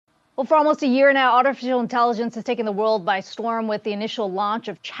Well, for almost a year now, artificial intelligence has taken the world by storm with the initial launch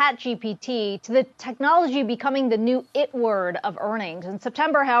of ChatGPT to the technology becoming the new it word of earnings. In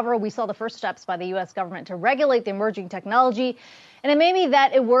September, however, we saw the first steps by the U.S. government to regulate the emerging technology, and it may be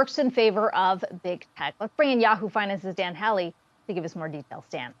that it works in favor of big tech. Let's bring in Yahoo Finance's Dan Halley to give us more details.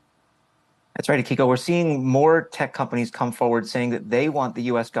 Dan. That's right, Akiko. We're seeing more tech companies come forward saying that they want the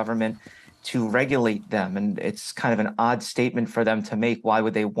US government to regulate them. And it's kind of an odd statement for them to make. Why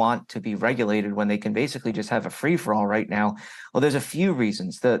would they want to be regulated when they can basically just have a free-for-all right now? Well, there's a few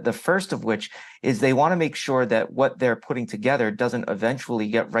reasons. The first of which is they want to make sure that what they're putting together doesn't eventually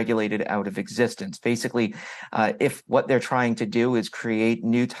get regulated out of existence. Basically, if what they're trying to do is create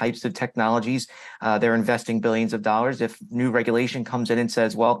new types of technologies, they're investing billions of dollars. If new regulation comes in and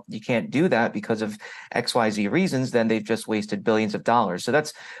says, well, you can't do that because of XYZ reasons, then they've just wasted billions of dollars. So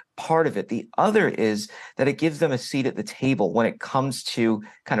that's part of it. The other is that it gives them a seat at the table when it comes to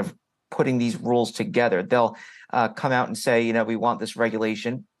kind of putting these rules together. They'll come out and say, you know, we want this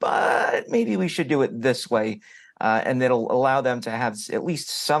regulation, but maybe we should do it this way. And it'll allow them to have at least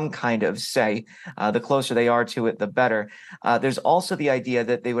some kind of say. The closer they are to it, the better. There's also the idea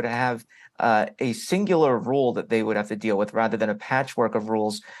that they would have a singular rule that they would have to deal with rather than a patchwork of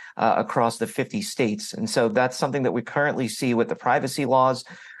rules across the 50 states. And so that's something that we currently see with the privacy laws.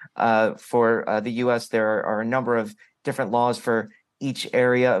 For the U.S., there are a number of different laws for each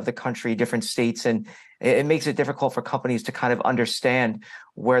area of the country, different states, and it makes it difficult for companies to kind of understand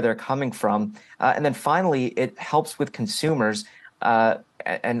where they're coming from. And then finally, it helps with consumers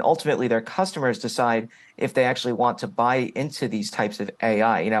and ultimately their customers decide if they actually want to buy into these types of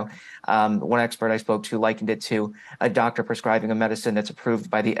AI. You know, one expert I spoke to likened it to a doctor prescribing a medicine that's approved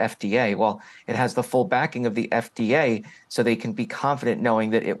by the FDA. Well, it has the full backing of the FDA, so they can be confident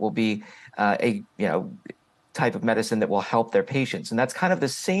knowing that it will be type of medicine that will help their patients. And that's kind of the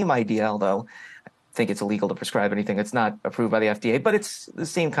same idea, although I think it's illegal to prescribe anything that's not approved by the FDA, but it's the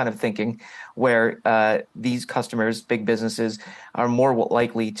same kind of thinking where these customers, big businesses, are more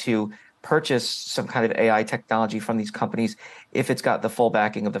likely to purchase some kind of AI technology from these companies if it's got the full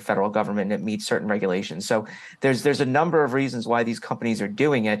backing of the federal government and it meets certain regulations. So there's a number of reasons why these companies are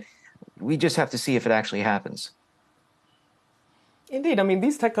doing it. We just have to see if it actually happens. Indeed. I mean,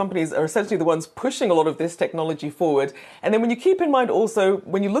 these tech companies are essentially the ones pushing a lot of this technology forward. And then when you keep in mind also,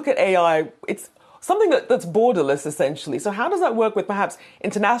 when you look at AI, it's something that's borderless, essentially. So how does that work with perhaps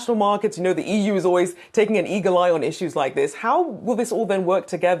international markets? You know, the EU is always taking an eagle eye on issues like this. How will this all then work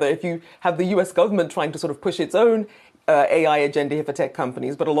together if you have the US government trying to sort of push its own AI agenda here for tech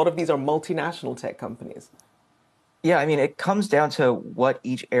companies, but a lot of these are multinational tech companies? Yeah, I mean, it comes down to what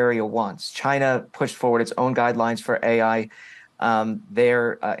each area wants. China pushed forward its own guidelines for AI.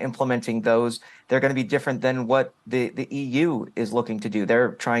 They're implementing those. They're going to be different than what the EU is looking to do.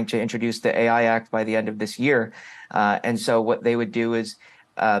 They're trying to introduce the AI Act by the end of this year. And so what they would do is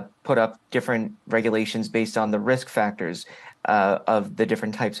put up different regulations based on the risk factors of the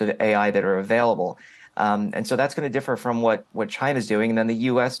different types of AI that are available. And so that's going to differ from what China's doing. And then the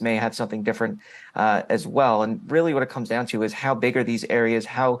US may have something different as well. And really what it comes down to is how big are these areas?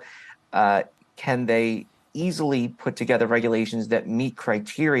 How can they easily put together regulations that meet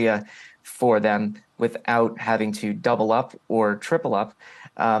criteria for them without having to double up or triple up.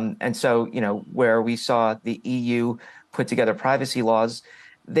 And so, you know, where we saw the EU put together privacy laws,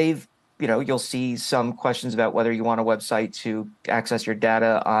 you'll see some questions about whether you want a website to access your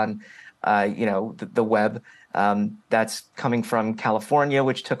data on, the web. That's coming from California,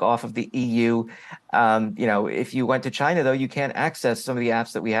 which took off of the EU. If you went to China, though, you can't access some of the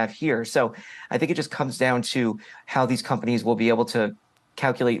apps that we have here. So I think it just comes down to how these companies will be able to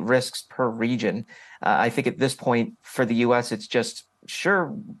calculate risks per region. I think at this point for the US, it's just,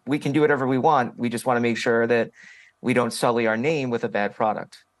 sure, we can do whatever we want. We just want to make sure that we don't sully our name with a bad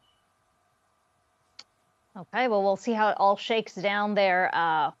product. Okay, well, we'll see how it all shakes down there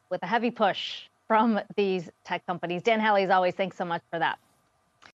with a heavy push from these tech companies. Dan Halley, as always, thanks so much for that.